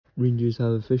Rangers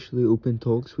have officially opened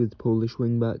talks with Polish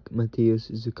wingback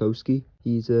Mateusz Zukowski.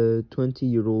 He's a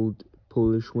 20-year-old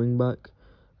Polish wingback,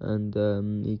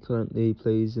 and he currently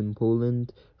plays in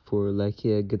Poland for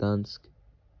Lechia Gdansk.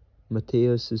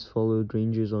 Mateusz has followed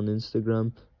Rangers on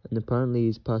Instagram, and apparently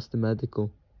he's passed the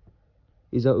medical.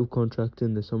 He's out of contract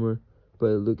in the summer, but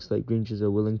it looks like Rangers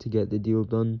are willing to get the deal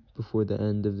done before the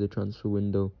end of the transfer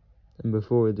window, and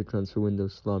before the transfer window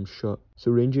slams shut.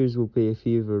 So Rangers will pay a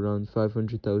fee of around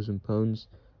 £500,000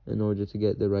 in order to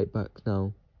get the right back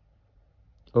now.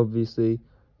 Obviously,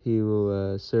 he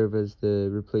will serve as the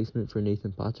replacement for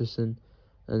Nathan Patterson,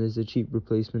 and is a cheap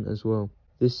replacement as well.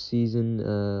 This season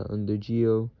under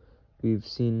Gio, we've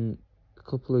seen a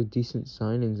couple of decent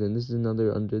signings, and this is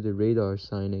another under the radar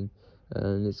signing,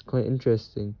 and it's quite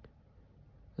interesting.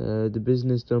 The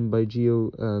business done by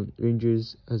Gio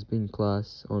Rangers has been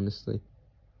class, honestly.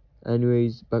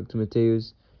 Anyways, back to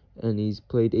Mateusz, and he's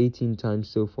played 18 times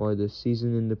so far this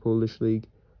season in the Polish league,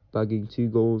 bagging 2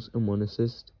 goals and 1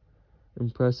 assist.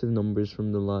 Impressive numbers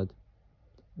from the lad.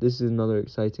 This is another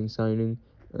exciting signing,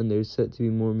 and there's set to be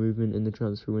more movement in the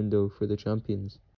transfer window for the champions.